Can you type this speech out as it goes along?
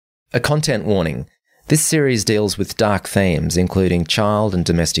A content warning. This series deals with dark themes including child and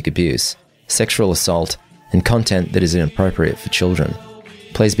domestic abuse, sexual assault, and content that is inappropriate for children.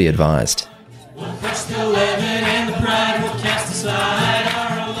 Please be advised.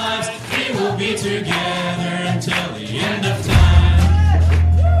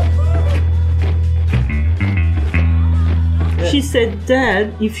 She said,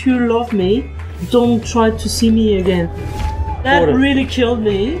 "Dad, if you love me, don't try to see me again." That really killed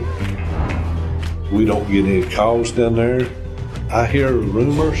me. We don't get any calls down there. I hear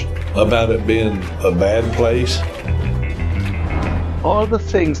rumors about it being a bad place. All the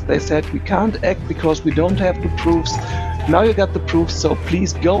things they said, we can't act because we don't have the proofs. Now you got the proofs, so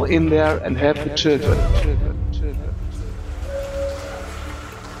please go in there and help the children.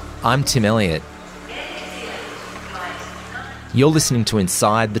 I'm Tim Elliott. You're listening to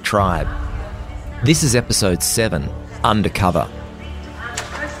Inside the Tribe. This is episode 7, Undercover.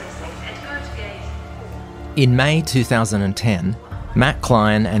 In May 2010, Matt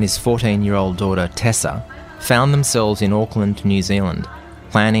Klein and his 14-year-old daughter Tessa found themselves in Auckland, New Zealand,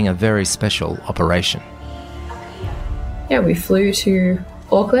 planning a very special operation. Yeah, we flew to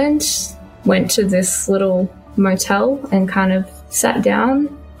Auckland, went to this little motel and kind of sat down,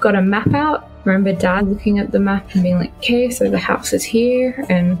 got a map out. Remember Dad looking at the map and being like, okay, so the house is here,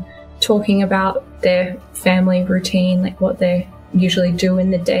 and talking about their family routine, like what they usually do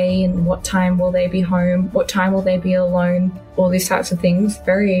in the day and what time will they be home, what time will they be alone, all these types of things.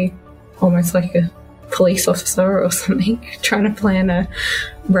 Very almost like a police officer or something trying to plan a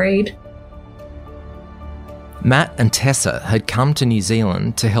raid. Matt and Tessa had come to New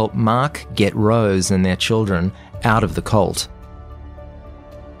Zealand to help Mark get Rose and their children out of the cult.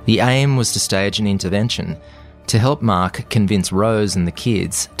 The aim was to stage an intervention to help Mark convince Rose and the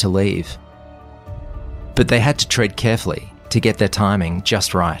kids to leave. But they had to tread carefully to get their timing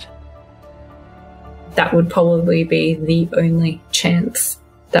just right. That would probably be the only chance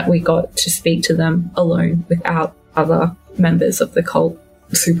that we got to speak to them alone without other members of the cult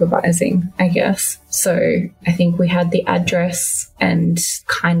supervising, I guess. So I think we had the address and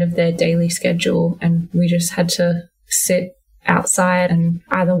kind of their daily schedule, and we just had to sit outside and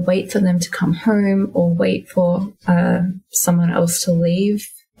either wait for them to come home or wait for someone else to leave,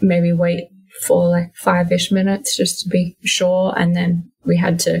 maybe wait for like 5-ish minutes just to be sure, and then we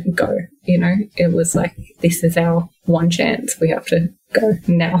had to go. You know, it was like, this is our one chance, we have to go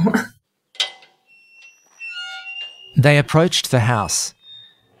now. They approached the house.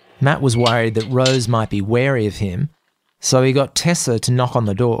 Matt was worried that Rose might be wary of him, so he got Tessa to knock on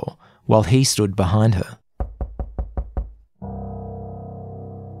the door while he stood behind her.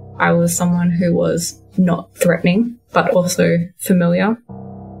 I was someone who was not threatening, but also familiar.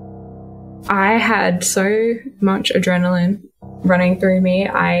 I had so much adrenaline running through me.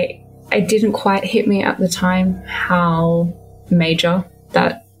 It didn't quite hit me at the time how major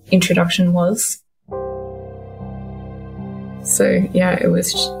that introduction was. So yeah, it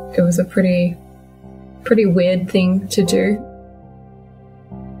was a pretty weird thing to do.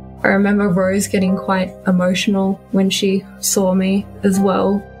 I remember Rose getting quite emotional when she saw me as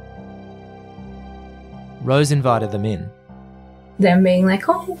well. Rose invited them in. Them being like,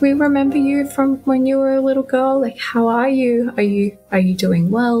 "Oh, we remember you from when you were a little girl. Like, how are you? Are you doing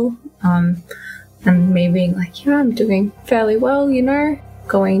well?" And me being like, "Yeah, I'm doing fairly well, you know,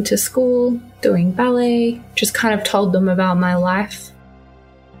 going to school, doing ballet." Just kind of told them about my life.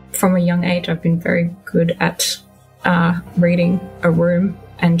 From a young age, I've been very good at reading a room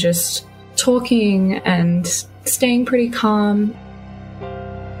and just talking and staying pretty calm.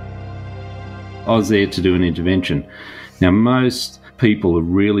 I was there to do an intervention. Now, most people are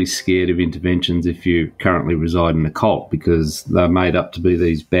really scared of interventions if you currently reside in a cult, because they're made up to be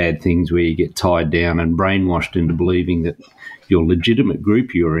these bad things where you get tied down and brainwashed into believing that your legitimate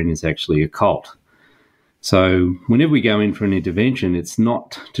group you're in is actually a cult. So whenever we go in for an intervention, it's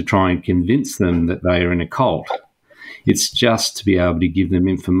not to try and convince them that they are in a cult. It's just to be able to give them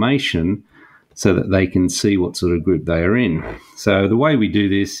information so that they can see what sort of group they are in. So the way we do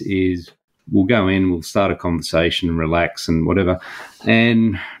this is we'll go in, we'll start a conversation and relax and whatever,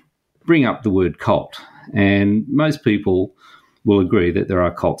 and bring up the word cult. And most people will agree that there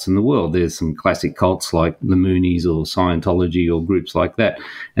are cults in the world. There's some classic cults like the Moonies or Scientology or groups like that,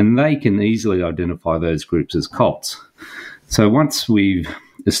 and they can easily identify those groups as cults. So once we've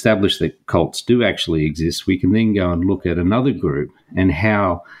established that cults do actually exist, we can then go and look at another group and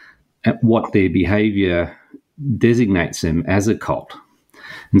what their behaviour designates them as a cult.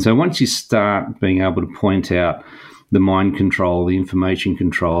 And so once you start being able to point out the mind control, the information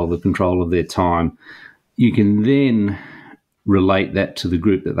control, the control of their time, you can then relate that to the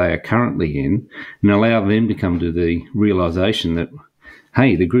group that they are currently in and allow them to come to the realisation that,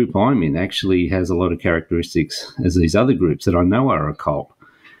 hey, the group I'm in actually has a lot of characteristics as these other groups that I know are a cult.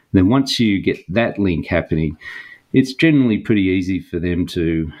 Then once you get that link happening, it's generally pretty easy for them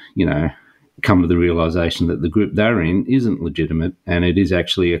to, come to the realisation that the group they're in isn't legitimate and it is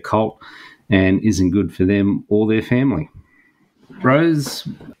actually a cult and isn't good for them or their family. Rose,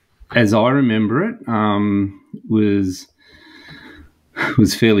 as I remember it, was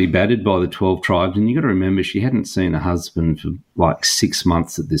fairly battered by the 12 tribes, and you got to remember she hadn't seen her husband for like 6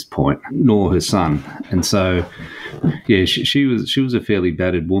 months at this point, nor her son, and so yeah, she was a fairly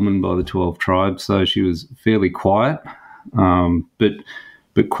battered woman by the 12 tribes, so she was fairly quiet, but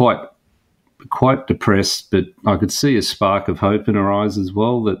quite depressed. But I could see a spark of hope in her eyes as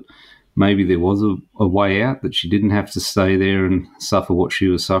well, that maybe there was a way out, that she didn't have to stay there and suffer what she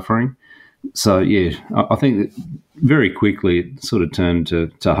was suffering. So, yeah, I think that very quickly it sort of turned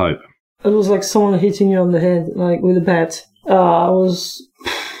to hope. It was like someone hitting you on the head, like with a bat.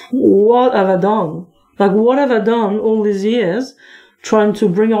 What have I done? Like, what have I done all these years trying to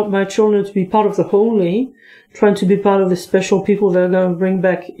bring up my children to be part of the holy, trying to be part of the special people that are going to bring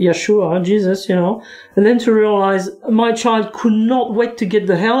back Yeshua, Jesus, and then to realize my child could not wait to get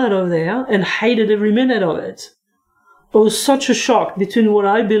the hell out of there and hated every minute of it. It was such a shock between what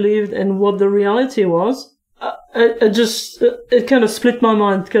I believed and what the reality was. It kind of split my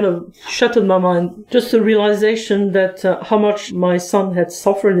mind, kind of shattered my mind. Just the realization that how much my son had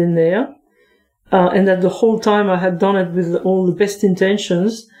suffered in there, and that the whole time I had done it with all the best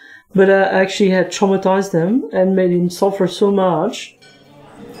intentions, but I actually had traumatized him and made him suffer so much.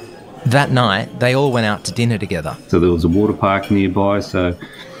 That night, they all went out to dinner together. So there was a water park nearby, so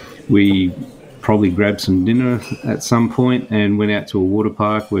we probably grabbed some dinner at some point and went out to a water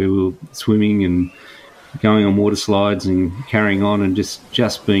park where we were swimming and going on water slides and carrying on and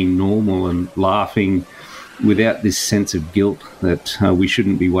just being normal and laughing without this sense of guilt that we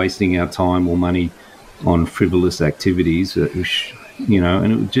shouldn't be wasting our time or money on frivolous activities, and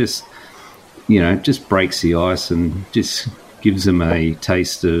it would just breaks the ice and just gives them a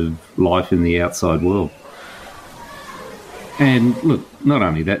taste of life in the outside world. And look, not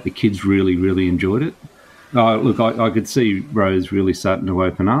only that, the kids really, really enjoyed it. I could see Rose really starting to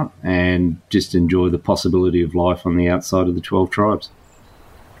open up and just enjoy the possibility of life on the outside of the 12 tribes.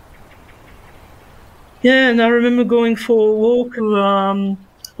 Yeah, and I remember going for a walk to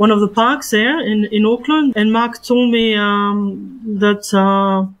one of the parks there in Auckland, and Mark told me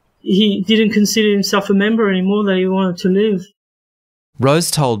that he didn't consider himself a member anymore, that he wanted to leave. Rose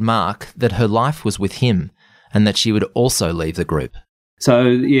told Mark that her life was with him and that she would also leave the group. So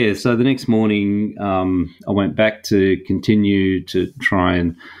the next morning I went back to continue to try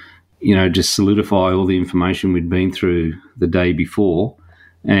and, just solidify all the information we'd been through the day before.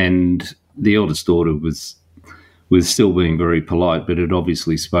 And the eldest daughter was still being very polite, but had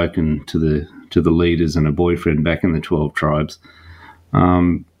obviously spoken to the leaders and a boyfriend back in the 12 tribes.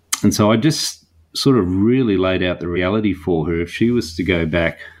 And so I just sort of really laid out the reality for her. If she was to go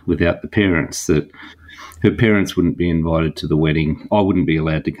back without the parents, that her parents wouldn't be invited to the wedding. I wouldn't be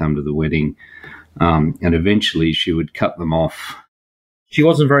allowed to come to the wedding. And eventually she would cut them off. She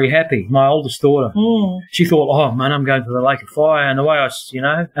wasn't very happy, my oldest daughter. She thought, oh, man, I'm going to the lake of fire. And the way and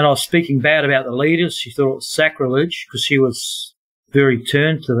I was speaking bad about the leaders. She thought it was sacrilege because she was very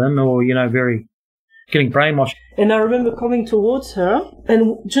turned to them, or, very getting brainwashed. And I remember coming towards her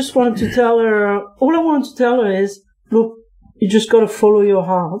and just wanted to tell her, all I wanted to tell her is, look, you just got to follow your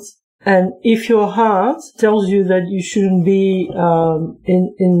heart. And if your heart tells you that you shouldn't be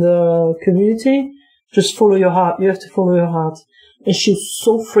in the community, just follow your heart. You have to follow your heart. And she was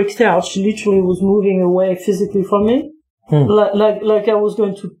so freaked out. She literally was moving away physically from me, like I was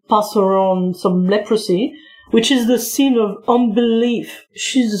going to pass her on some leprosy, which is the scene of unbelief.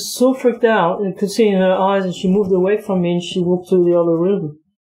 She's so freaked out, and could see in her eyes, and she moved away from me and she walked to the other room.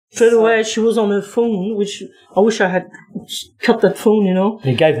 Straight away, she was on her phone, which I wish I had cut that phone,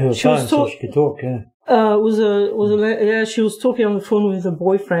 He gave her a phone so she could talk, she was talking on the phone with her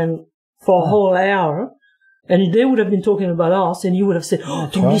boyfriend for a whole hour, and they would have been talking about us, and you would have said,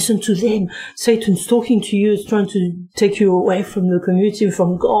 don't listen to them. Satan's talking to you, is trying to take you away from the community,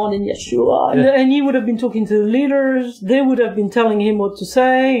 from God and Yeshua. Yeah. And he would have been talking to the leaders. They would have been telling him what to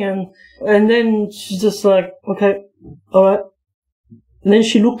say, and then she's just like, okay, all right. And then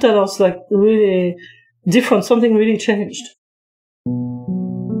she looked at us like really different. Something really changed.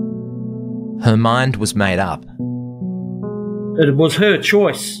 Her mind was made up. It was her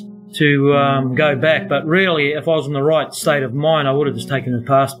choice to go back. But really, if I was in the right state of mind, I would have just taken her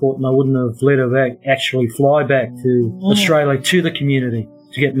passport and I wouldn't have let her actually fly back to Australia, to the community,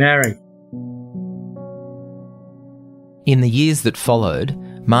 to get married. In the years that followed,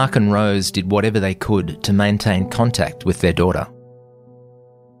 Mark and Rose did whatever they could to maintain contact with their daughter.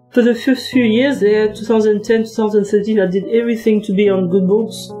 For the first few years there, 2010, 2013, I did everything to be on good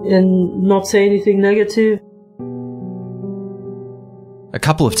books and not say anything negative. A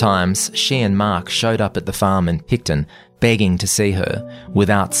couple of times, she and Mark showed up at the farm in Picton, begging to see her,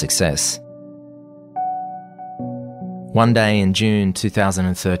 without success. One day in June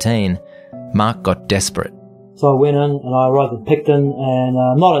 2013, Mark got desperate. So I went in and I arrived at Picton, and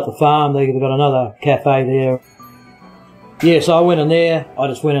not at the farm, they've got another cafe there. Yeah, so I went in there, I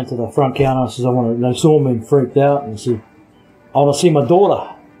just went into the front counter, I said, they saw me and freaked out, and I said, I want to see my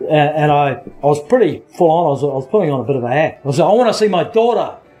daughter. And I was pretty full on, I was putting on a bit of a act. I said, I want to see my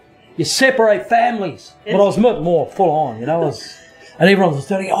daughter. You separate families. But I was more full on, you know. And everyone was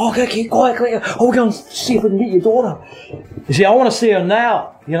telling me, okay, keep quiet. Oh, we're going to see if we can get your daughter. You see, I want to see her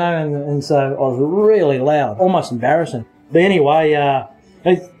now, you know. And so I was really loud, almost embarrassing. But anyway,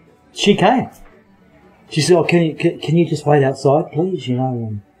 she came. She said, can you just wait outside, please, you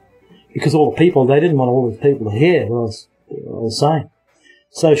know. Because all the people, they didn't want all these people to hear what I was saying.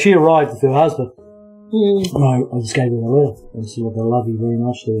 So she arrived with her husband. And I just gave her a letter and said, look, I love you very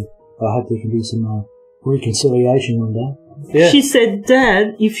much. I hope there can be some reconciliation one day. Yeah. She said,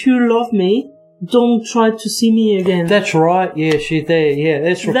 Dad, if you love me, don't try to see me again. That's right. Yeah, she's there. Yeah,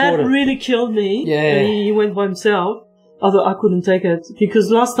 that's recorded. That really killed me. Yeah. He went by himself. Although I couldn't take it.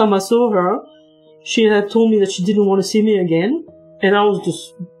 Because last time I saw her, she had told me that she didn't want to see me again. And I was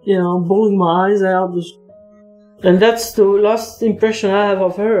just, bawling my eyes out. And that's the last impression I have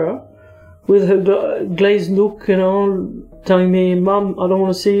of her. With her glazed look, telling me, Mom, I don't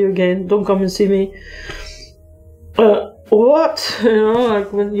want to see you again. Don't come and see me. What?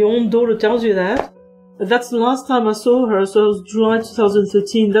 Like when your own daughter tells you that. That's the last time I saw her. So it was July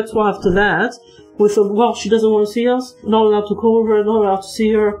 2013. That's why after that, she doesn't want to see us. Not allowed to call her. Not allowed to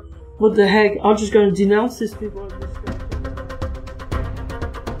see her. What the heck? I'm just going to denounce these people.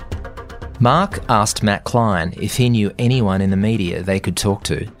 Mark asked Matt Klein if he knew anyone in the media they could talk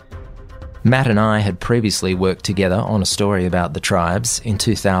to. Matt and I had previously worked together on a story about the tribes in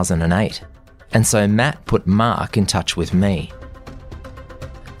 2008, and so Matt put Mark in touch with me.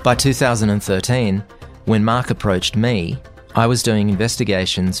 By 2013, when Mark approached me, I was doing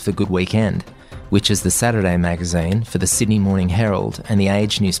investigations for Good Weekend, which is the Saturday magazine for the Sydney Morning Herald and the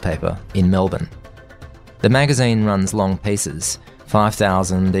Age newspaper in Melbourne. The magazine runs long pieces,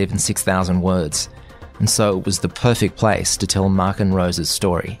 5,000, even 6,000 words, and so it was the perfect place to tell Mark and Rose's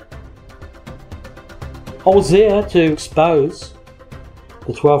story. I was there to expose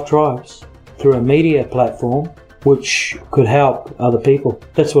the 12 tribes through a media platform which could help other people.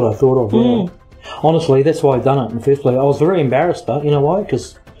 That's what I thought of, really. Honestly, that's why I done it in the first place. I was very embarrassed, though. You know why?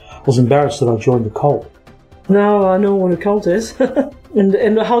 Because I was embarrassed that I joined the cult. Now I know what a cult is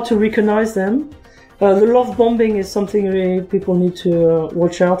and how to recognize them. The love bombing is something really people need to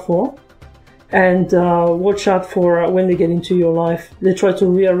watch out for. And watch out for when they get into your life. They try to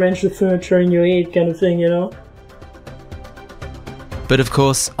rearrange the furniture in your head kind of thing, But of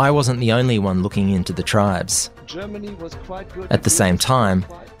course, I wasn't the only one looking into the tribes. Germany was quite good. At the same time,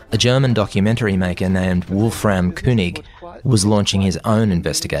 a German documentary maker named Wolfram König was launching his own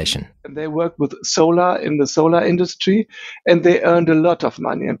investigation. They worked with solar in the solar industry, and they earned a lot of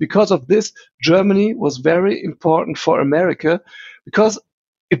money. And because of this, Germany was very important for America because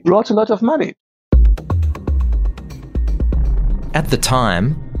it brought a lot of money. At the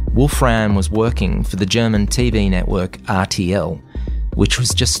time, Wolfram was working for the German TV network RTL, which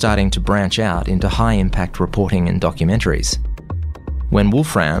was just starting to branch out into high-impact reporting and documentaries. When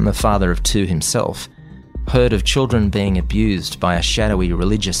Wolfram, a father of two himself, heard of children being abused by a shadowy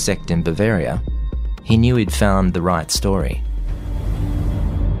religious sect in Bavaria, he knew he'd found the right story.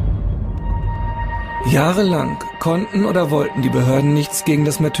 Jahrelang konnten oder wollten die Behörden nichts gegen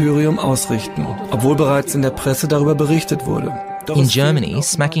das Martyrium ausrichten, obwohl bereits in der Presse darüber berichtet wurde. In Germany,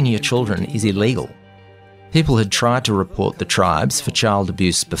 smacking your children is illegal. People had tried to report the tribes for child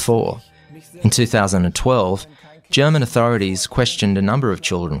abuse before. In 2012, German authorities questioned a number of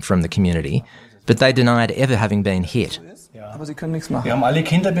children from the community, but they denied ever having been hit. Aber sie können nichts machen. Wir haben alle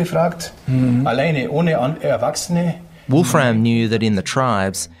Kinder befragt, alleine ohne Erwachsene. Wolfram knew that in the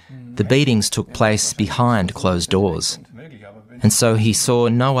tribes, the beatings took place behind closed doors, and so he saw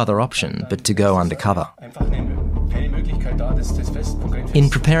no other option but to go undercover. In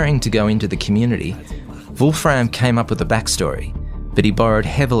preparing to go into the community, Wolfram came up with a backstory, but he borrowed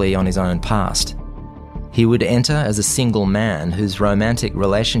heavily on his own past. He would enter as a single man whose romantic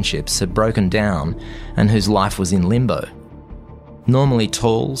relationships had broken down and whose life was in limbo. Normally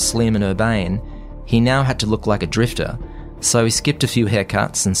tall, slim and urbane, he now had to look like a drifter, so he skipped a few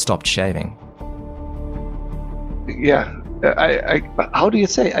haircuts and stopped shaving. Yeah, how do you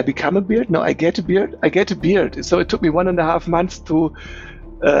say? I become a beard? No, I get a beard. I get a beard. So it took me 1.5 months to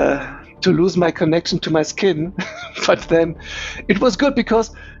lose my connection to my skin. But then it was good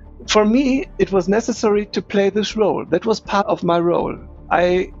because for me, it was necessary to play this role. That was part of my role.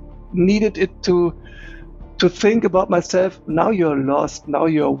 I needed it to think about myself. Now you're lost. Now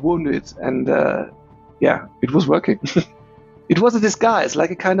you're wounded. And yeah, it was working. It was a disguise, like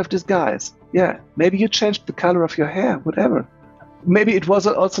a kind of disguise. Yeah, maybe you changed the color of your hair, whatever. Maybe it was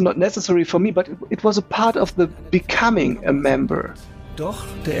also not necessary for me, but it was a part of the becoming a member. Doch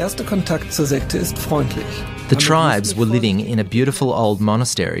der erste Kontakt zur Sekte ist freundlich. The tribes were living in a beautiful old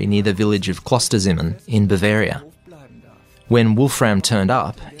monastery near the village of Klosterzimmern in Bavaria. When Wolfram turned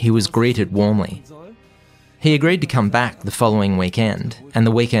up, he was greeted warmly. He agreed to come back the following weekend and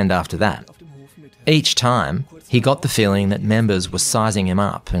the weekend after that. Each time, he got the feeling that members were sizing him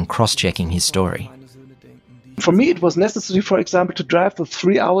up and cross-checking his story. For me, it was necessary, for example, to drive the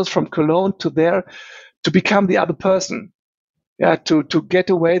 3 hours from Cologne to there to become the other person. Yeah, to get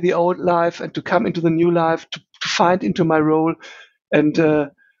away the old life and to come into the new life, to find into my role and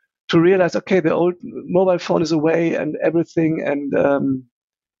to realize, okay, the old mobile phone is away and everything. And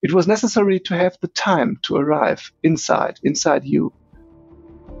it was necessary to have the time to arrive inside you.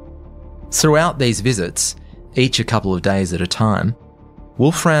 Throughout these visits, each a couple of days at a time,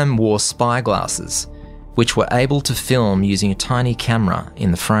 Wolfram wore spy glasses, which were able to film using a tiny camera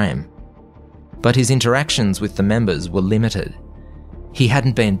in the frame. But his interactions with the members were limited. He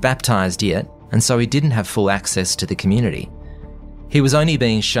hadn't been baptised yet, and so he didn't have full access to the community. He was only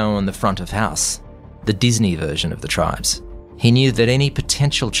being shown the front of house, the Disney version of the tribes. He knew that any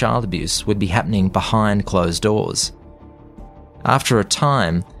potential child abuse would be happening behind closed doors. After a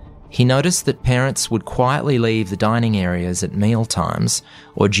time, he noticed that parents would quietly leave the dining areas at meal times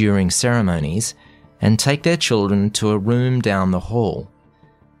or during ceremonies and take their children to a room down the hall.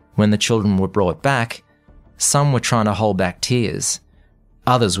 When the children were brought back, some were trying to hold back tears.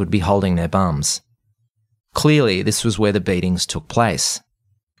 Others would be holding their bums. Clearly, this was where the beatings took place.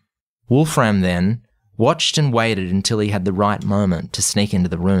 Wolfram then watched and waited until he had the right moment to sneak into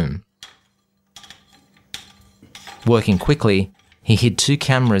the room. Working quickly, he hid 2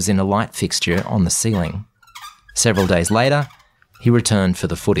 cameras in a light fixture on the ceiling. Several days later, he returned for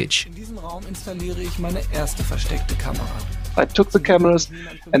the footage. In diesem Raum installiere ich meine erste versteckte Kamera. I took the cameras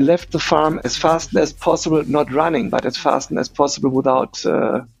and left the farm as fast as possible, not running, but as fast as possible without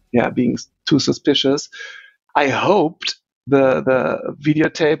being too suspicious. I hoped the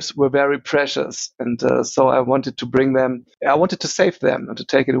videotapes were very precious, and so I wanted to bring them. I wanted to save them and to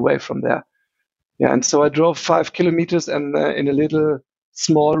take it away from there. Yeah, and so I drove 5 kilometers, and in a little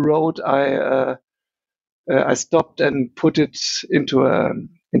small road, I stopped and put it into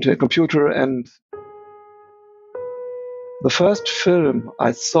a computer. And the first film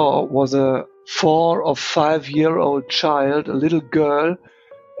I saw was a 4 or 5-year-old child, a little girl,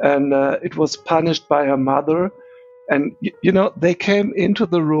 and it was punished by her mother. And they came into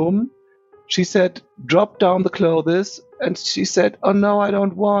the room. She said, "Drop down the clothes." And she said, "Oh no, I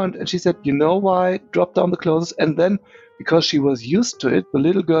don't want." And she said, "You know why? Drop down the clothes." And then, because she was used to it, the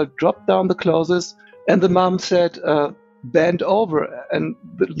little girl dropped down the clothes, and the mom said, "Bend over." And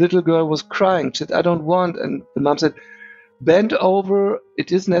the little girl was crying. She said, "I don't want." And the mom said, "Bend over.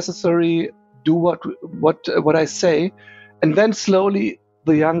 It is necessary. Do what I say." And then slowly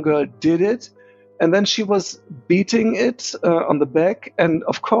the young girl did it. And then she was beating it on the back. And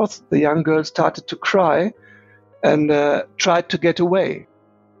of course, the young girl started to cry and tried to get away.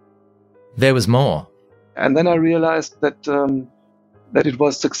 There was more. And then I realized that it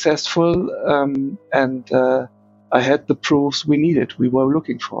was successful, and I had the proofs we needed, we were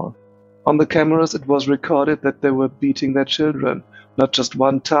looking for. On the cameras, it was recorded that they were beating their children, not just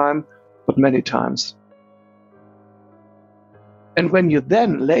one time, but many times. And when you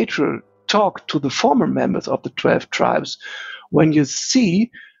then later talk to the former members of the 12 tribes, when you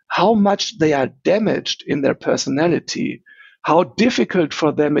see how much they are damaged in their personality, how difficult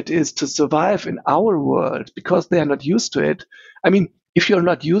for them it is to survive in our world because they are not used to it. I mean, if you're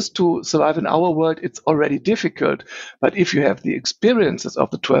not used to survive in our world, it's already difficult. But if you have the experiences of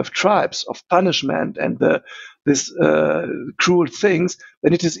the 12 tribes of punishment and this cruel things,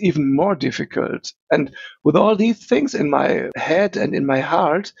 then it is even more difficult. And with all these things in my head and in my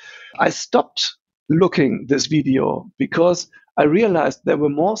heart, I stopped looking this video because I realized there were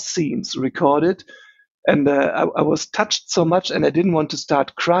more scenes recorded, and I was touched so much, and I didn't want to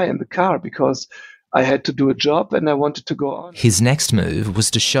start crying in the car because I had to do a job and I wanted to go on. His next move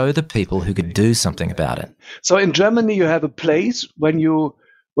was to show the people who could do something about it. So in Germany, you have a place when you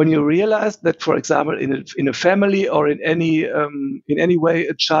realize that, for example, in a family or in any way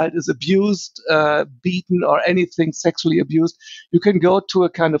a child is abused, beaten, or anything sexually abused, you can go to a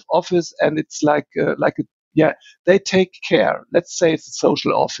kind of office, and it's they take care. Let's say it's a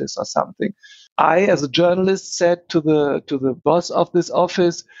social office or something. I, as a journalist, said to the boss of this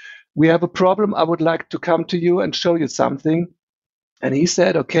office, "We have a problem. I would like to come to you and show you something." And he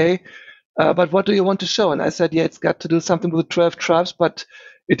said, "Okay, but what do you want to show?" And I said, "Yeah, it's got to do something with the 12 tribes, but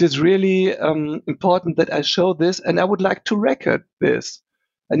it is really important that I show this, and I would like to record this."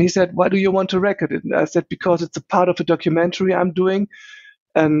 And he said, "Why do you want to record it?" And I said, "Because it's a part of a documentary I'm doing,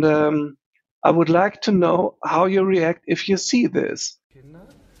 and I would like to know how you react if you see this."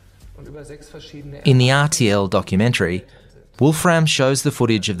 In the RTL documentary, Wolfram shows the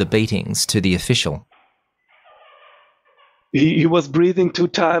footage of the beatings to the official. He was breathing 2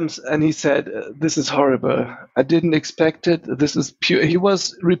 times, and he said, "This is horrible. I didn't expect it. This is pure." He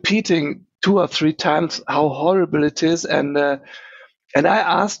was repeating 2 or 3 times how horrible it is, and I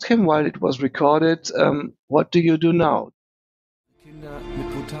asked him while it was recorded, "What do you do now?"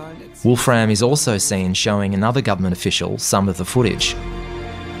 Wolfram is also seen showing another government official some of the footage.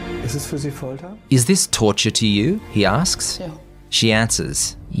 "Is this torture to you?" he asks. Yeah. She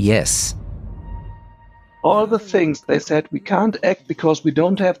answers, "Yes." All the things they said, "We can't act because we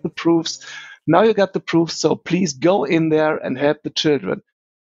don't have the proofs. Now you got the proofs, so please go in there and help the children."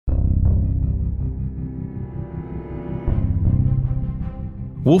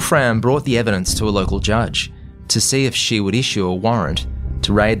 Wolfram brought the evidence to a local judge to see if she would issue a warrant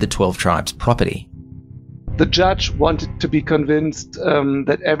to raid the 12 tribes' property. The judge wanted to be convinced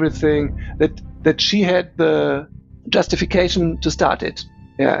that she had the justification to start it.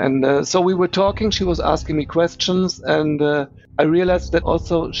 Yeah, and so we were talking, she was asking me questions, and I realized that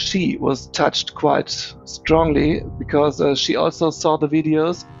also she was touched quite strongly because she also saw the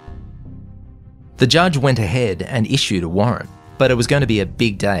videos. The judge went ahead and issued a warrant, but it was going to be a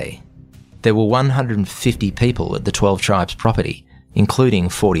big day. There were 150 people at the 12 tribes property, including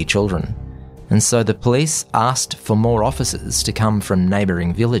 40 children. And so the police asked for more officers to come from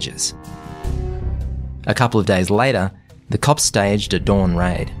neighbouring villages. A couple of days later, the cops staged a dawn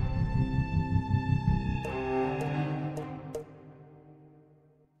raid.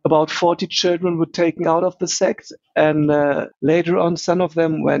 About 40 children were taken out of the sect, and later on some of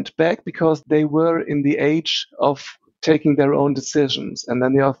them went back because they were in the age of taking their own decisions. And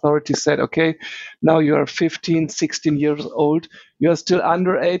then the authorities said, "Okay, now you are 15, 16 years old. You are still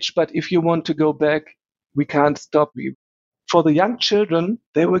underage, but if you want to go back, we can't stop you." For the young children,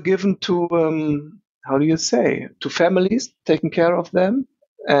 they were given to, to families taking care of them.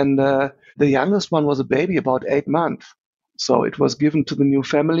 And the youngest one was a baby, about 8 months. So it was given to the new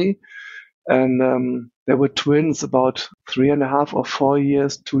family. And there were twins, about 3.5 or 4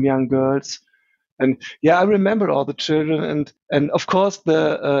 years, 2 young girls. And yeah, I remember all the children, and of course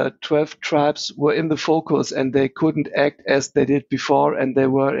the 12 tribes were in the focus, and they couldn't act as they did before, and they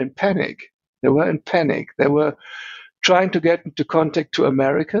were in panic. They were trying to get into contact to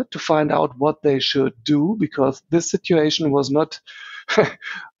America to find out what they should do, because this situation was not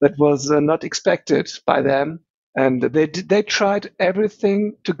not expected by them, and they tried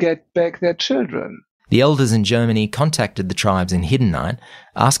everything to get back their children. The elders in Germany contacted the tribes in Hidden Night,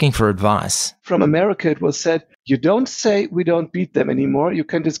 asking for advice. From America, it was said, "You don't say we don't beat them anymore. You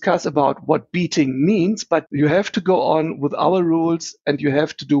can discuss about what beating means, but you have to go on with our rules, and you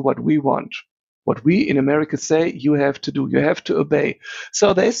have to do what we want. What we in America say, you have to do. You have to obey."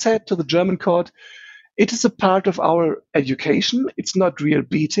 So they said to the German court, "It is a part of our education. It's not real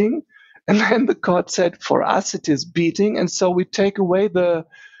beating." And then the court said, "For us, it is beating, and so we take away the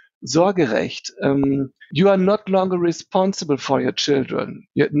Sorgerecht. You are not longer responsible for your children.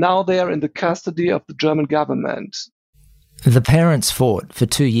 Now they are in the custody of the German government." The parents fought for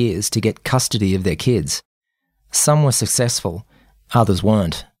 2 years to get custody of their kids. Some were successful, others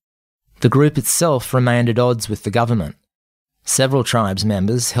weren't. The group itself remained at odds with the government. Several tribes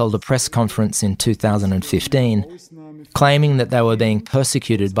members held a press conference in 2015, claiming that they were being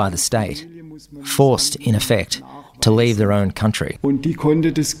persecuted by the state, forced, in effect, to leave their own country. Und die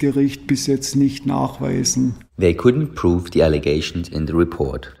konnte das Gericht bis jetzt nicht nachweisen. They couldn't prove the allegations in the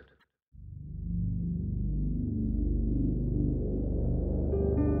report.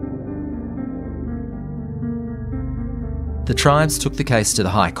 The tribes took the case to the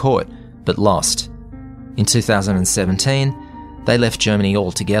High Court, but lost. In 2017, They left Germany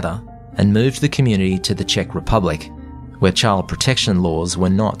altogether and moved the community to the Czech Republic, where child protection laws were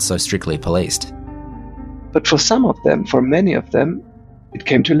not so strictly policed. But for some of them, for many of them, it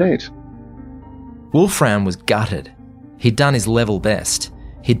came too late. Wolfram was gutted. He'd done his level best.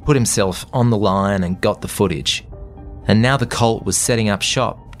 He'd put himself on the line and got the footage. And now the cult was setting up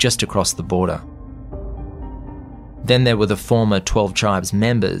shop just across the border. Then there were the former 12 Tribes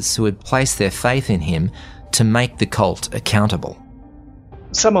members who had placed their faith in him to make the cult accountable.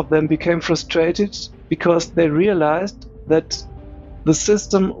 Some of them became frustrated because they realized that the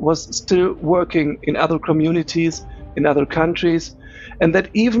system was still working in other communities, in other countries, and that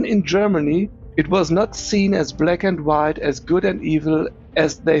even in Germany, it was not seen as black and white, as good and evil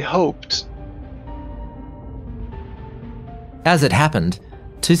as they hoped. As it happened,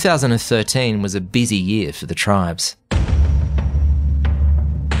 2013 was a busy year for the tribes.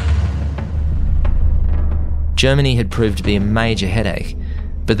 Germany had proved to be a major headache,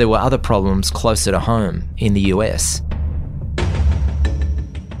 but there were other problems closer to home in the US,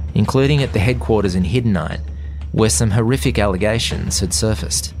 including at the headquarters in Hiddenite, where some horrific allegations had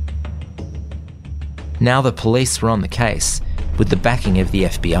surfaced. Now the police were on the case with the backing of the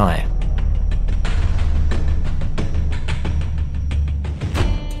FBI.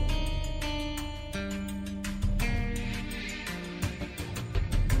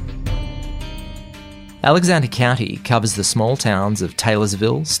 Alexander County covers the small towns of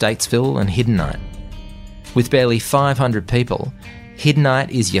Taylorsville, Statesville and Hiddenite. With barely 500 people,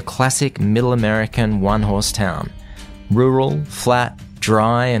 Hiddenite is your classic middle American one-horse town. Rural, flat,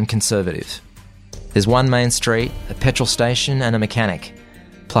 dry and conservative. There's one main street, a petrol station and a mechanic,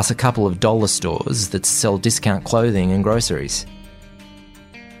 plus a couple of dollar stores that sell discount clothing and groceries.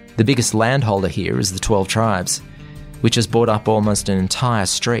 The biggest landholder here is the 12 Tribes, which has bought up almost an entire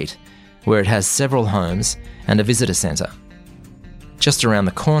street, where it has several homes and a visitor centre. Just around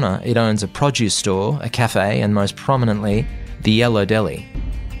the corner, it owns a produce store, a cafe, and most prominently, the Yellow Deli.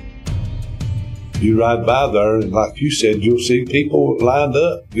 You ride by there, and like you said, you'll see people lined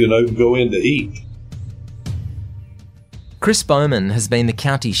up, go in to eat. Chris Bowman has been the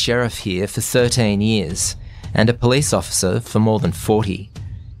county sheriff here for 13 years and a police officer for more than 40.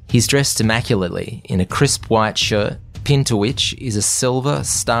 He's dressed immaculately in a crisp white shirt, pinned to which is a silver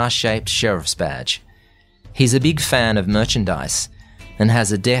star-shaped sheriff's badge. He's a big fan of merchandise and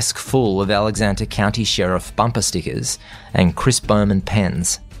has a desk full of Alexander County Sheriff bumper stickers and Chris Bowman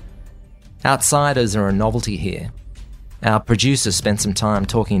pens. Outsiders are a novelty here. Our producer spent some time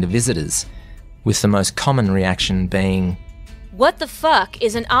talking to visitors, with the most common reaction being, "What the fuck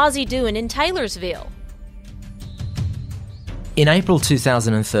is an Aussie doing in Taylorsville?" In April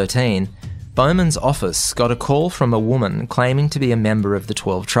 2013, Bowman's office got a call from a woman claiming to be a member of the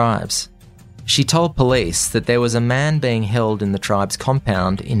 12 Tribes. She told police that there was a man being held in the tribe's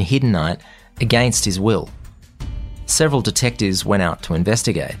compound in Hiddenite against his will. Several detectives went out to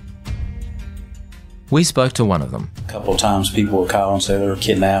investigate. We spoke to one of them. A couple of times people would call and say they were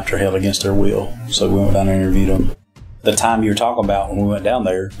kidnapped or held against their will, so we went down and interviewed them. The time you were talking about when we went down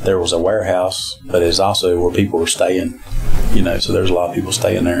there was a warehouse, but it's also where people were staying, so there's a lot of people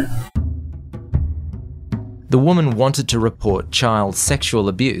staying there. The woman wanted to report child sexual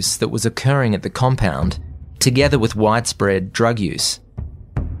abuse that was occurring at the compound, together with widespread drug use.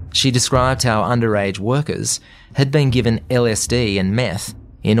 She described how underage workers had been given LSD and meth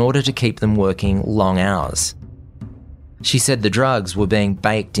in order to keep them working long hours. She said the drugs were being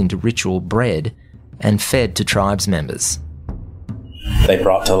baked into ritual bread and fed to tribes members. They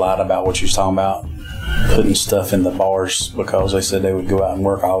brought to light about what you was talking about, putting stuff in the bars because they said they would go out and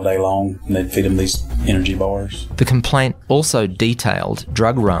work all day long and they'd feed them these energy bars. The complaint also detailed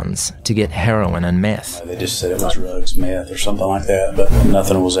drug runs to get heroin and meth. They just said it was drugs, meth or something like that, but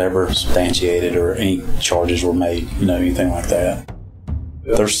nothing was ever substantiated or any charges were made, anything like that.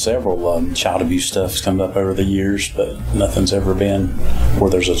 There's several child abuse stuff's come up over the years, but nothing's ever been where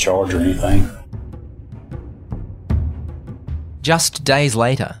there's a charge or anything. Just days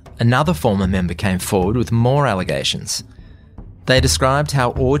later, another former member came forward with more allegations. They described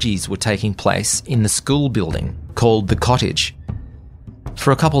how orgies were taking place in the school building called The Cottage.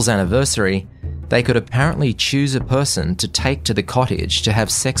 For a couple's anniversary, they could apparently choose a person to take to the cottage to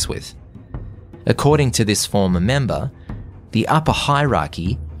have sex with. According to this former member, the upper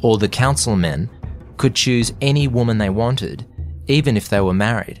hierarchy, or the councilmen, could choose any woman they wanted, even if they were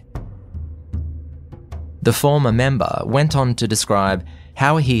married. The former member went on to describe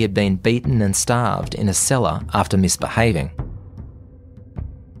how he had been beaten and starved in a cellar after misbehaving.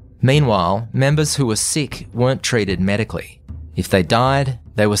 Meanwhile, members who were sick weren't treated medically. If they died,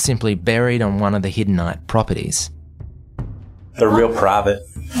 they were simply buried on one of the Hiddenite properties. They're real private.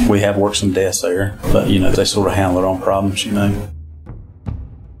 We have worked some deaths there, but, they sort of handle their own problems,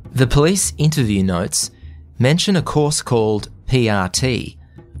 The police interview notes mention a course called PRT,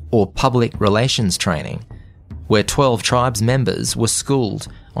 or Public Relations Training, where 12 tribes members were schooled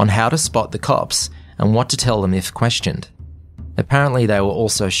on how to spot the cops and what to tell them if questioned. Apparently they were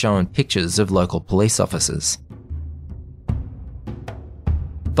also shown pictures of local police officers.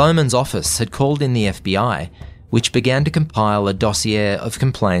 Bowman's office had called in the FBI, which began to compile a dossier of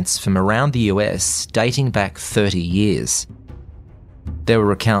complaints from around the US dating back 30 years. There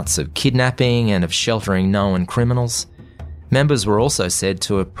were accounts of kidnapping and of sheltering known criminals. Members were also said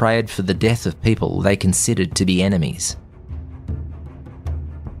to have prayed for the death of people they considered to be enemies.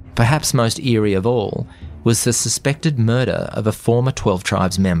 Perhaps most eerie of all was the suspected murder of a former 12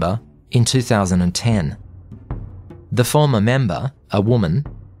 Tribes member in 2010. The former member, a woman,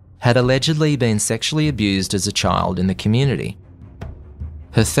 had allegedly been sexually abused as a child in the community.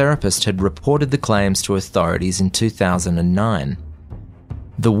 Her therapist had reported the claims to authorities in 2009.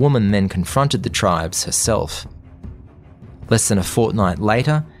 The woman then confronted the tribes herself. Less than a fortnight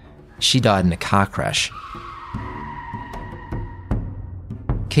later, she died in a car crash.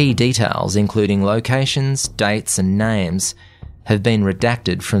 Key details, including locations, dates and names, have been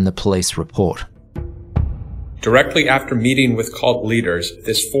redacted from the police report. Directly after meeting with cult leaders,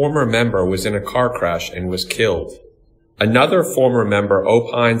 this former member was in a car crash and was killed. Another former member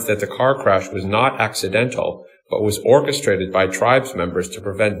opines that the car crash was not accidental, but was orchestrated by tribes members to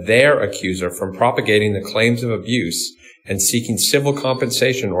prevent their accuser from propagating the claims of abuse and seeking civil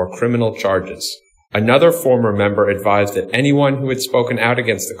compensation or criminal charges. Another former member advised that anyone who had spoken out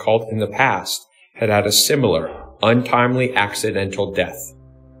against the cult in the past had had a similar, untimely accidental death.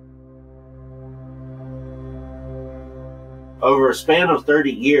 Over a span of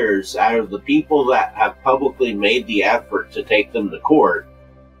 30 years, out of the people that have publicly made the effort to take them to court,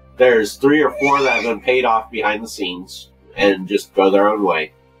 there's 3 or 4 that have been paid off behind the scenes and just go their own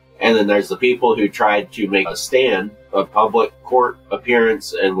way. And then there's the people who tried to make a stand, a public court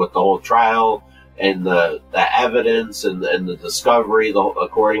appearance, and with the whole trial and the evidence and the discovery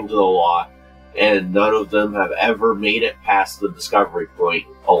according to the law, and none of them have ever made it past the discovery point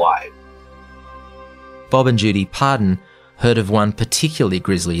alive. Bob and Judy Pardon heard of one particularly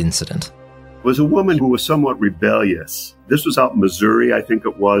grisly incident. Was a woman who was somewhat rebellious. This was out in Missouri, I think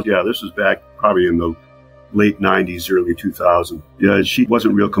it was. Yeah, this was back probably in the late 90s, early 2000s. Yeah, she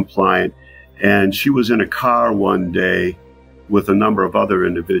wasn't real compliant. And she was in a car one day with a number of other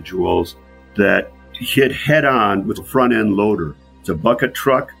individuals that hit head on with a front end loader. It's a bucket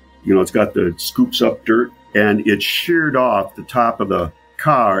truck. It's got the scoops up dirt, and it sheared off the top of the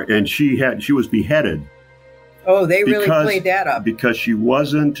car, and she was beheaded. Oh, they really played that up. Because she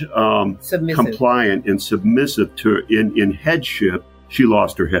wasn't compliant and submissive to in headship, she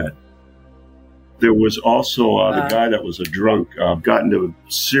lost her head. There was also the guy that was a drunk, got into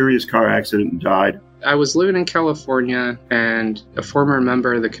a serious car accident and died. I was living in California, and a former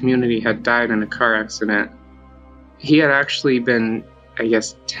member of the community had died in a car accident. He had actually been,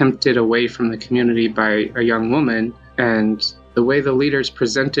 tempted away from the community by a young woman, and the way the leaders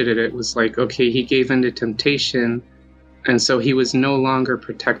presented it, it was like, okay, he gave in to temptation, and so he was no longer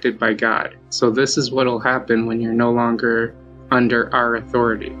protected by God. So this is what will happen when you're no longer under our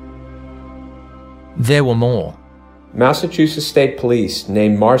authority. There were more. Massachusetts State Police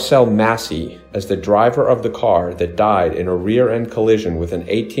named Marcel Massey as the driver of the car that died in a rear-end collision with an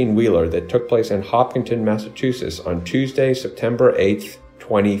 18-wheeler that took place in Hopkinton, Massachusetts on Tuesday, September 8th,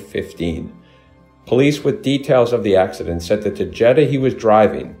 2015. Police with details of the accident said that the Jetta he was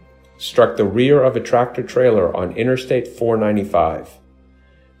driving struck the rear of a tractor-trailer on Interstate 495.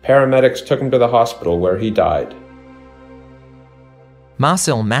 Paramedics took him to the hospital where he died.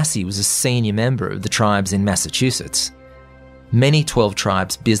 Marcel Massey was a senior member of the tribes in Massachusetts. Many 12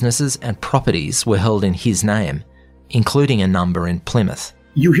 Tribes businesses and properties were held in his name, including a number in Plymouth.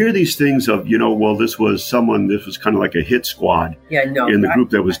 You hear these things of, this was kind of like a hit squad in the group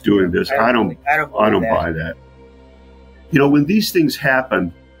that was doing this. I don't buy that. When these things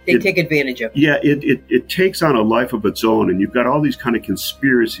happen, they take advantage of it. Yeah, it takes on a life of its own, and you've got all these kind of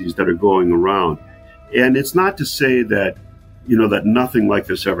conspiracies that are going around. And it's not to say that, that nothing like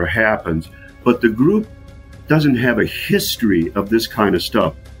this ever happens, but the group doesn't have a history of this kind of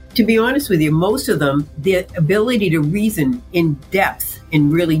stuff. To be honest with you, most of them, the ability to reason in depth, in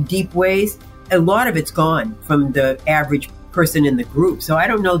really deep ways, a lot of it's gone from the average person in the group. So I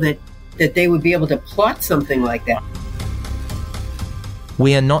don't know that they would be able to plot something like that.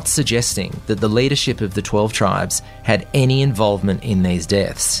 We are not suggesting that the leadership of the 12 Tribes had any involvement in these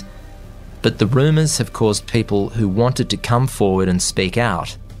deaths. But the rumours have caused people who wanted to come forward and speak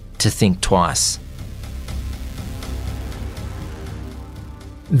out to think twice.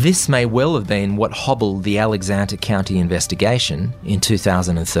 This may well have been what hobbled the Alexander County investigation in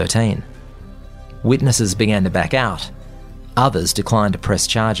 2013. Witnesses began to back out. Others declined to press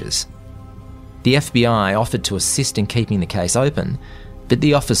charges. The FBI offered to assist in keeping the case open, but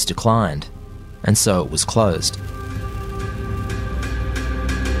the office declined, and so it was closed.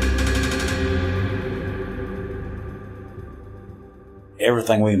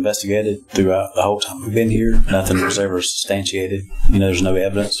 Everything we investigated throughout the whole time we've been here, nothing was ever substantiated. There's no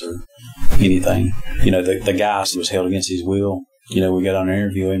evidence or anything. The guy was held against his will. We got on to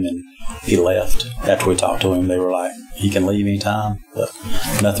interview him and he left. After we talked to him, they were like, he can leave anytime. But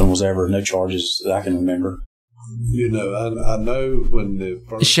nothing was ever, no charges that I can remember. I know when the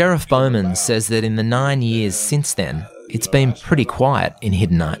first Sheriff Bowman says that in the 9 years since then, it's been pretty quiet in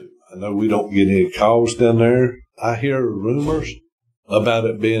Hidden Night. I know we don't get any calls down there. I hear rumors about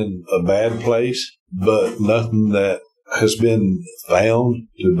it being a bad place, but nothing that has been found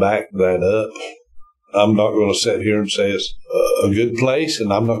to back that up. I'm not going to sit here and say it's a good place,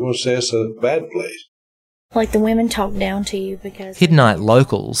 and I'm not going to say it's a bad place. Like the women talk down to you because... Hidden Night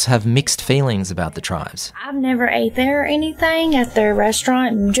locals have mixed feelings about the tribes. I've never ate there or anything at their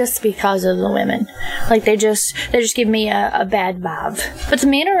restaurant just because of the women. Like they just give me a bad vibe. But the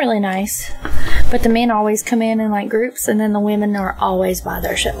men are really nice. But the men always come in like groups, and then the women are always by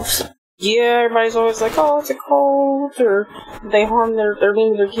themselves. Yeah, everybody's always like, oh, it's a cult, or they harm they're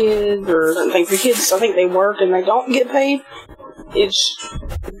leaving their kids, or I think the kids, I think they work and they don't get paid. It's,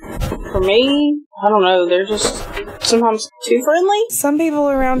 for me, I don't know, they're just sometimes too friendly. Some people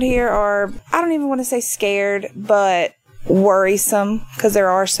around here are, I don't even want to say scared, but worrisome, because there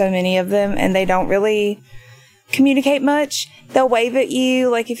are so many of them, and they don't really communicate much. They'll wave at you,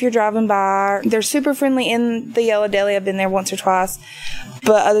 like if you're driving by. They're super friendly in the Yellow Deli. I've been there once or twice.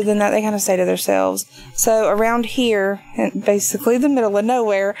 But other than that, they kind of stay to themselves. So around here, basically the middle of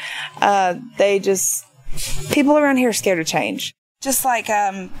nowhere, people around here are scared of change. Just like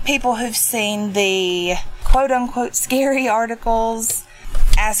people who've seen the quote-unquote scary articles,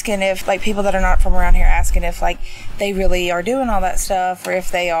 asking if, like people that are not from around here, asking if like they really are doing all that stuff, or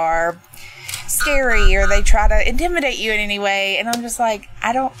if they are scary, or they try to intimidate you in any way. And I'm just like,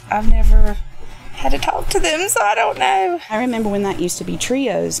 I've never had to talk to them, so I don't know. I remember when that used to be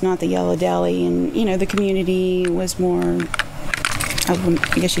Trios, not the Yellow Deli, and the community was more, I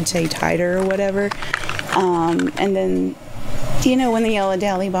guess you'd say, tighter or whatever. And then, when the Yellow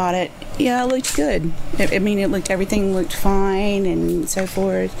Deli bought it, yeah, it looked good. Everything looked fine and so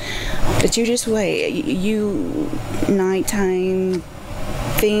forth. But you just wait. Nighttime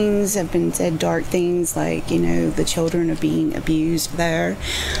things have been said, dark things like, the children are being abused there.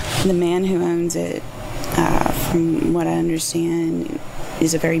 The man who owns it, from what I understand,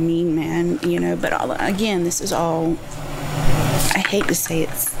 is a very mean man, but again, this is all, I hate to say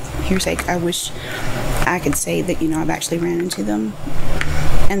it's hearsay. I wish I could say that, I've actually ran into them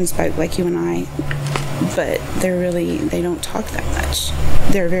and spoke like you and I, but they don't talk that much.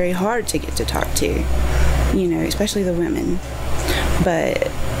 They're very hard to get to talk to, especially the women.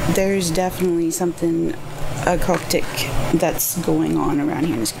 But there's definitely something occultic that's going on around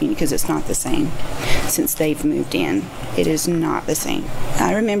here in this community, because it's not the same since they've moved in. It is not the same.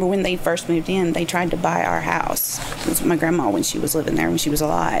 I remember when they first moved in, they tried to buy our house. It was my grandma when she was living there, when she was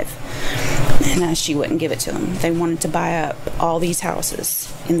alive. And she wouldn't give it to them. They wanted to buy up all these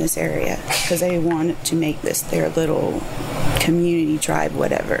houses in this area because they wanted to make this their little community tribe,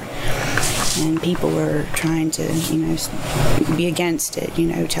 whatever. And people were trying to, be against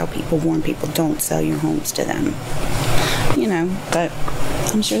it, tell people, warn people, don't sell your homes to them. But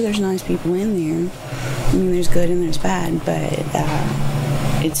I'm sure there's nice people in there. There's good and there's bad, but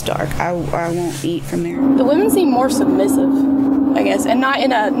it's dark. I won't eat from there. The women seem more submissive, I guess, and not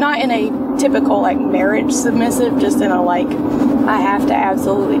in a typical like marriage submissive, just in a like, I have to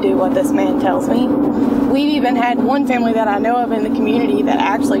absolutely do what this man tells me. We've even had one family that I know of in the community that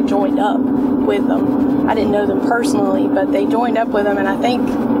actually joined up with them. I didn't know them personally, but they joined up with them, and I think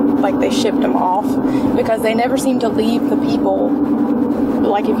like they shipped them off because they never seem to leave the people.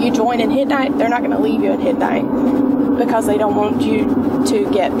 Like if you join in Hidden Night, they're not going to leave you at Hidden Night because they don't want you to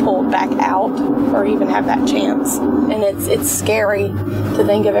get pulled back out or even have that chance. And it's scary to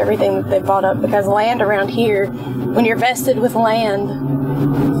think of everything that they've bought up, because land around here, when you're vested with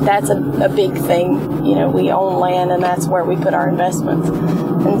land, that's a big thing. We own land, and that's where we put our investments.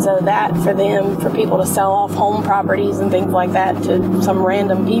 And so that, for them, for people to sell off home properties and things like that to some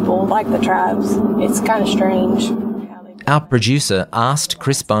random people like the tribes, it's kind of strange. Our producer asked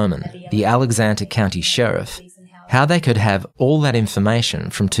Chris Bowman, the Alexander County Sheriff, how they could have all that information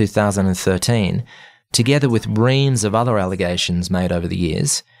from 2013, together with reams of other allegations made over the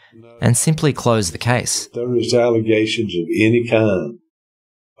years, and simply close the case. If there is allegations of any kind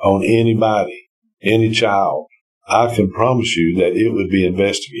on anybody, any child, I can promise you that it would be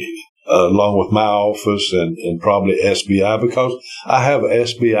investigated, along with my office and probably SBI, because I have an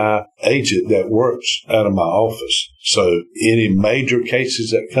SBI agent that works out of my office. So any major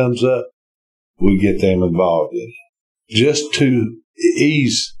cases that comes up, we get them involved in it. Just to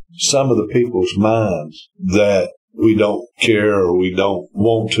ease some of the people's minds that we don't care or we don't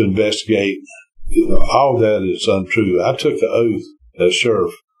want to investigate, all that is untrue. I took the oath as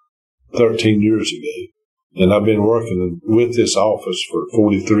sheriff 13 years ago, and I've been working with this office for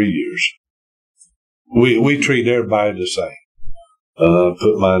 43 years. We treat everybody the same.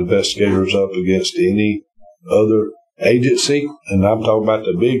 Put my investigators up against any other agency, and I'm talking about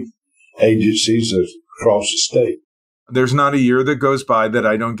the big agencies across the state. There's not a year that goes by that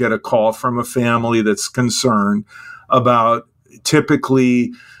I don't get a call from a family that's concerned about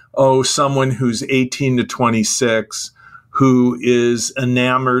typically, someone who's 18 to 26 who is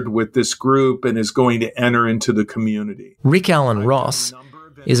enamored with this group and is going to enter into the community. Rick Allen Ross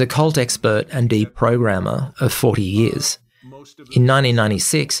is a cult expert and deprogrammer of 40 years. In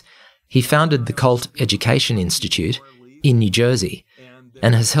 1996, he founded the Cult Education Institute in New Jersey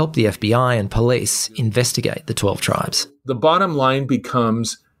and has helped the FBI and police investigate the 12 tribes. The bottom line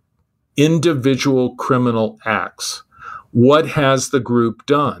becomes individual criminal acts. What has the group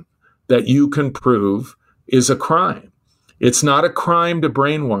done that you can prove is a crime? It's not a crime to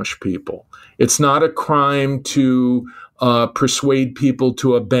brainwash people. It's not a crime to persuade people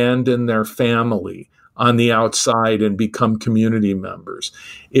to abandon their family on the outside and become community members.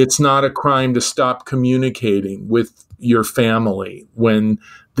 It's not a crime to stop communicating with your family when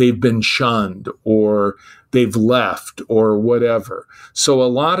they've been shunned or they've left or whatever. So a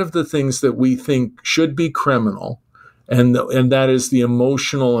lot of the things that we think should be criminal, and that is the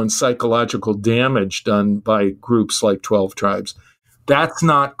emotional and psychological damage done by groups like 12 Tribes, that's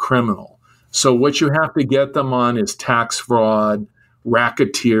not criminal. So what you have to get them on is tax fraud,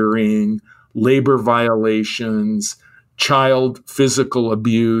 racketeering, labor violations, child physical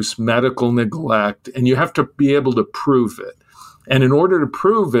abuse, medical neglect, and you have to be able to prove it. And in order to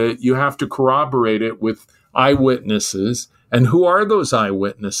prove it, you have to corroborate it with eyewitnesses. And who are those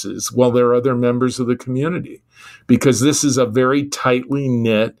eyewitnesses? Well, they're other members of the community, because this is a very tightly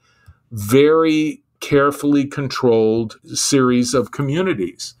knit, very carefully controlled series of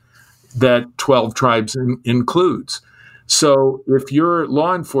communities that 12 Tribes includes. So if you're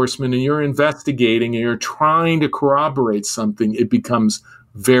law enforcement and you're investigating and you're trying to corroborate something, it becomes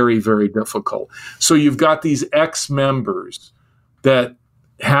very, very difficult. So you've got these ex-members that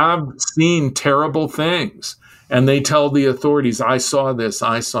have seen terrible things, and they tell the authorities, I saw this,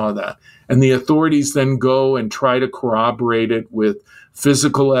 I saw that. And the authorities then go and try to corroborate it with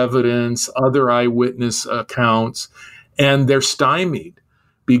physical evidence, other eyewitness accounts, and they're stymied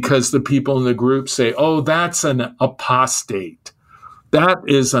because the people in the group say, oh, that's an apostate. That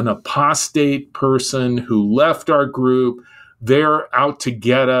is an apostate person who left our group. They're out to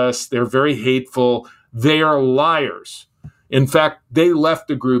get us. They're very hateful. They are liars. In fact, they left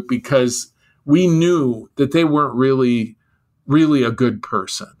the group because we knew that they weren't really a good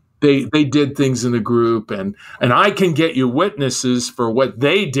person. They did things in the group, and I can get you witnesses for what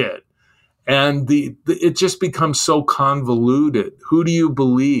they did. And it just becomes so convoluted. Who do you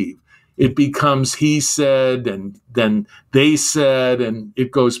believe? It becomes he said, and then they said, and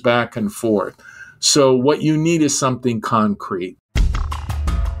it goes back and forth. So what you need is something concrete.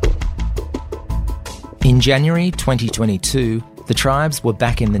 In January 2022, the tribes were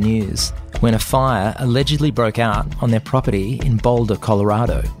back in the news when a fire allegedly broke out on their property in Boulder,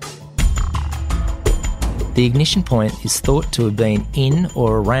 Colorado. The ignition point is thought to have been in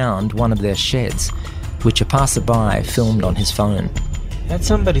or around one of their sheds, which a passerby filmed on his phone. That's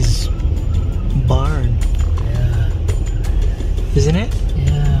somebody's barn. Yeah. Isn't it?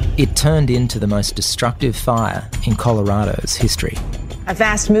 Yeah. It turned into the most destructive fire in Colorado's history. A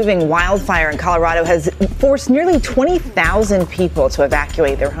fast-moving wildfire in Colorado has forced nearly 20,000 people to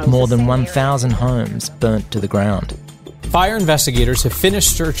evacuate their homes. More than 1,000 homes burnt to the ground. Fire investigators have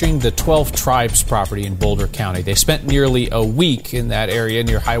finished searching the 12 Tribes property in Boulder County. They spent nearly a week in that area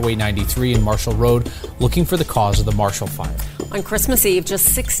near Highway 93 and Marshall Road looking for the cause of the Marshall Fire. On Christmas Eve, just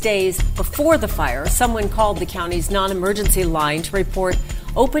 6 days before the fire, someone called the county's non-emergency line to report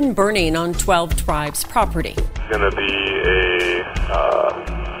open burning on 12 Tribes property. It's going to be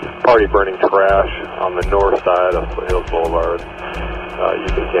a already burning trash on the north side of Foothills Boulevard. You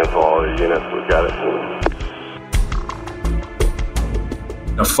can cancel all the units. We've got it.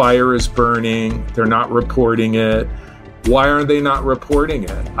 A fire is burning. They're not reporting it. Why are they not reporting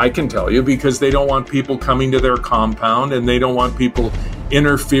it? I can tell you, because they don't want people coming to their compound, and they don't want people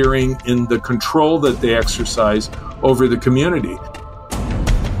interfering in the control that they exercise over the community.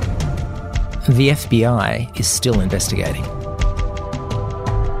 The FBI is still investigating.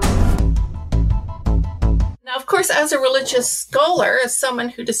 Now, of course, as a religious scholar, as someone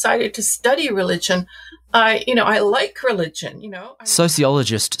who decided to study religion, I like religion,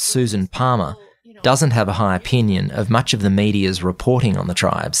 Sociologist Susan Palmer doesn't have a high opinion of much of the media's reporting on the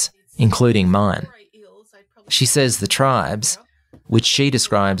tribes, including mine. She says the tribes, which she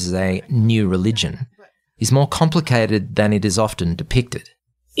describes as a new religion, is more complicated than it is often depicted.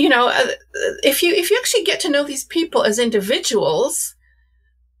 If you actually get to know these people as individuals,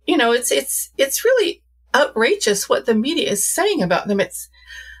 it's really outrageous what the media is saying about them.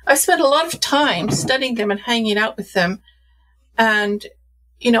 I spent a lot of time studying them and hanging out with them, and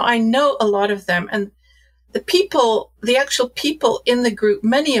I know a lot of them, and the actual people in the group,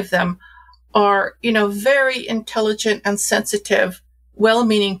 many of them are, very intelligent and sensitive,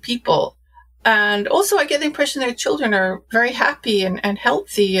 well-meaning people. And also I get the impression their children are very happy and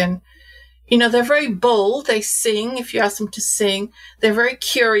healthy, and, they're very bold. They sing if you ask them to sing. They're very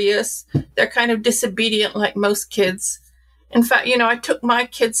curious. They're kind of disobedient like most kids. In fact, I took my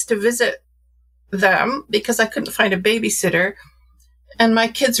kids to visit them because I couldn't find a babysitter. And my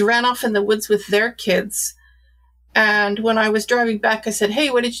kids ran off in the woods with their kids. And when I was driving back, I said, "Hey,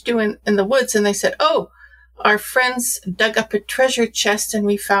 what did you do in the woods?" And they said, "Oh, our friends dug up a treasure chest and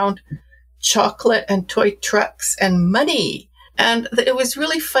we found chocolate and toy trucks and money." And it was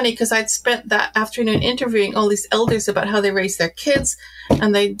really funny because I'd spent that afternoon interviewing all these elders about how they raise their kids.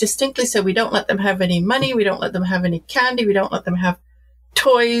 And they distinctly said, "We don't let them have any money. We don't let them have any candy. We don't let them have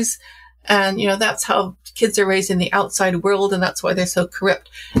toys." And, that's how kids are raised in the outside world, and that's why they're so corrupt.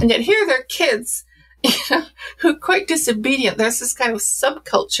 And yet here they're kids, who are quite disobedient. There's this kind of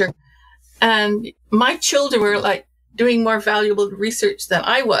subculture. And my children were like doing more valuable research than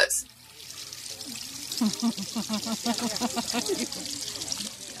I was.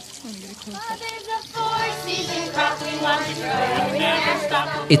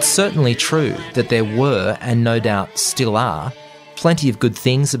 It's certainly true that there were, and no doubt still are, plenty of good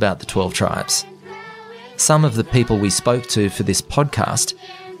things about the 12 tribes. Some of the people we spoke to for this podcast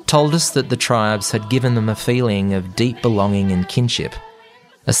told us that the tribes had given them a feeling of deep belonging and kinship,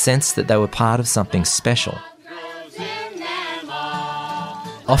 a sense that they were part of something special.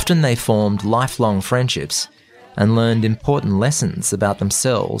 Often they formed lifelong friendships and learned important lessons about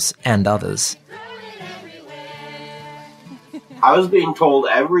themselves and others. I was being told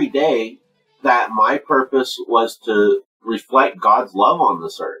every day that my purpose was to reflect God's love on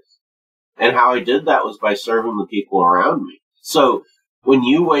this earth. And how I did that was by serving the people around me. So when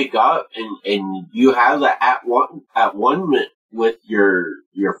you wake up and you have that at one with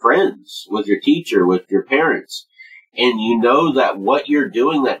your friends, with your teacher, with your parents, and you know that what you're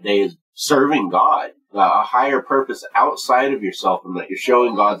doing that day is serving God, a higher purpose outside of yourself, and that you're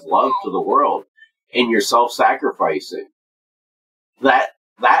showing God's love to the world, and you're self-sacrificing, that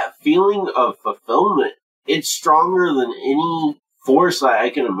feeling of fulfillment, it's stronger than any force that I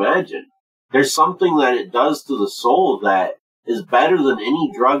can imagine. There's something that it does to the soul that is better than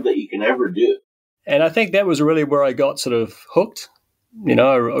any drug that you can ever do. And I think that was really where I got sort of hooked. I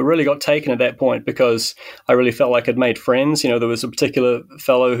really got taken at that point because I really felt like I'd made friends. There was a particular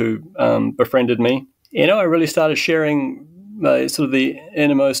fellow who befriended me. I really started sharing sort of the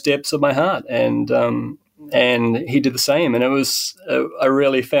innermost depths of my heart, and he did the same. And it was I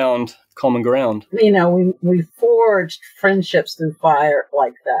really found common ground. We forged friendships through fire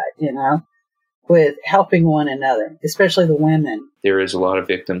like that, with helping one another, especially the women. There is a lot of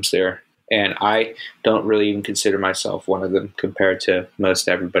victims there, and I don't really even consider myself one of them compared to most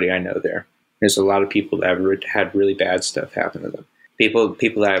everybody I know there. There's a lot of people that have had really bad stuff happen to them. People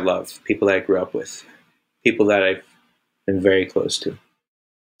that I love, people that I grew up with, people that I've been very close to.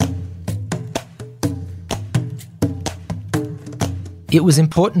 It was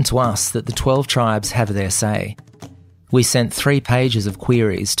important to us that the 12 tribes have their say. We sent 3 pages of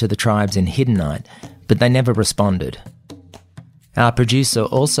queries to the tribes in Hidden Night, but they never responded. Our producer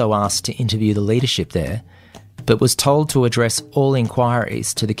also asked to interview the leadership there, but was told to address all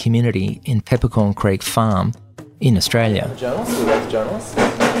inquiries to the community in Peppercorn Creek Farm in Australia. We're both journalists.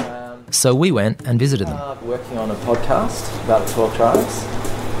 So we went and visited them. Working on a podcast about the 12 tribes,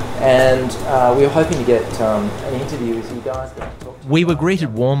 and we were hoping to get an interview with you guys. We were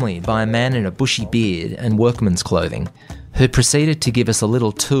greeted warmly by a man in a bushy beard and workman's clothing who proceeded to give us a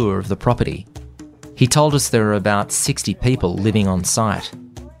little tour of the property. He told us there were about 60 people living on site.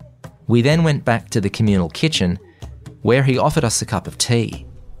 We then went back to the communal kitchen where he offered us a cup of tea.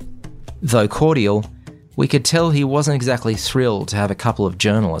 Though cordial, we could tell he wasn't exactly thrilled to have a couple of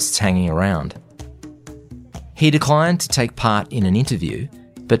journalists hanging around. He declined to take part in an interview,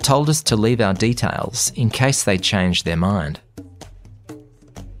 but told us to leave our details in case they changed their mind.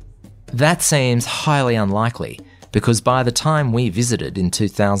 That seems highly unlikely because by the time we visited in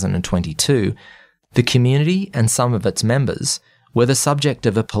 2022, the community and some of its members were the subject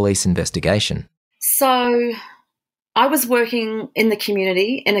of a police investigation. So I was working in the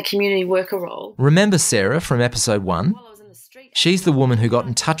community in a community worker role. Remember Sarah from episode 1? She's the woman who got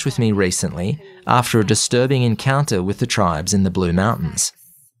in touch with me recently after a disturbing encounter with the tribes in the Blue Mountains.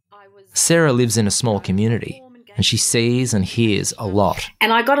 Sarah lives in a small community and she sees and hears a lot.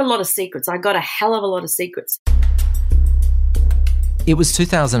 And I got a lot of secrets. I got a hell of a lot of secrets. It was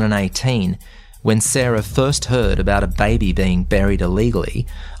 2018 when Sarah first heard about a baby being buried illegally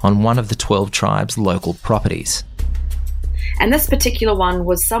on one of the 12 tribes' local properties. And this particular one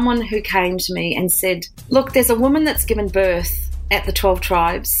was someone who came to me and said, look, there's a woman that's given birth at the 12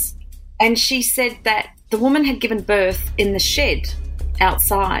 tribes. And she said that the woman had given birth in the shed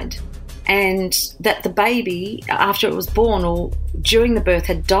outside and that the baby, after it was born or during the birth,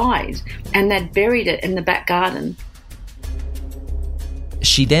 had died and they'd buried it in the back garden.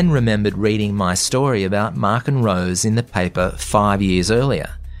 She then remembered reading my story about Mark and Rose in the paper 5 years earlier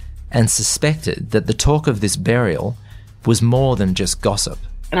and suspected that the talk of this burial was more than just gossip.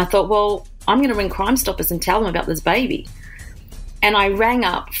 And I thought, well, I'm going to ring Crime Stoppers and tell them about this baby. And I rang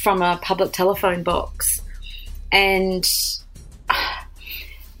up from a public telephone box and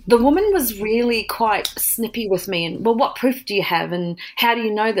the woman was really quite snippy with me and, well, what proof do you have and how do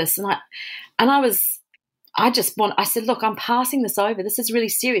you know this? And I said, look, I'm passing this over. This is really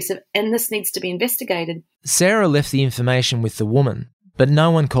serious and this needs to be investigated. Sarah left the information with the woman, but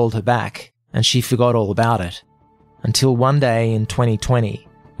no one called her back and she forgot all about it until one day in 2020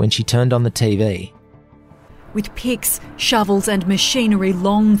 when she turned on the TV. With picks, shovels and machinery,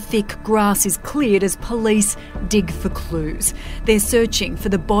 long, thick grass is cleared as police dig for clues. They're searching for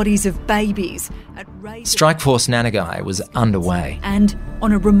the bodies of babies at Strikeforce Nanagai was underway. And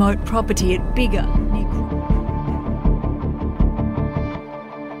on a remote property at Biggar, near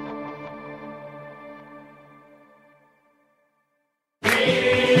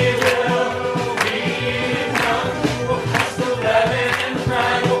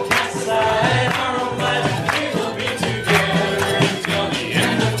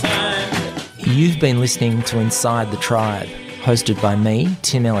You've been listening to Inside the Tribe, hosted by me,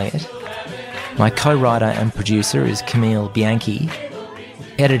 Tim Elliott. My co-writer and producer is Camille Bianchi.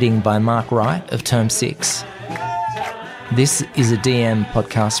 Editing by Mark Wright of Term 6. This is a DM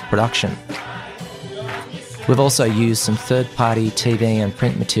podcast production. We've also used some third-party TV and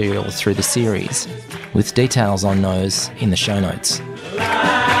print material through the series, with details on those in the show notes.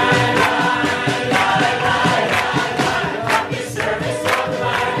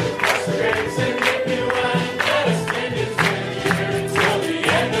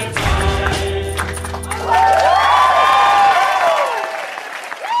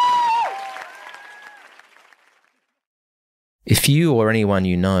 If you or anyone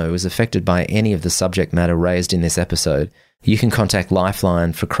you know is affected by any of the subject matter raised in this episode, you can contact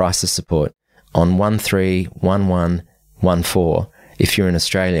Lifeline for crisis support on 131114 if you're in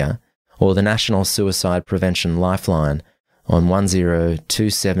Australia, or the National Suicide Prevention Lifeline on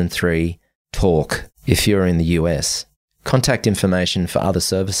 10273 TALK if you're in the US. Contact information for other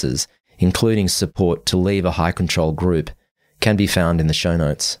services, including support to leave a high control group, can be found in the show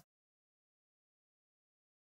notes.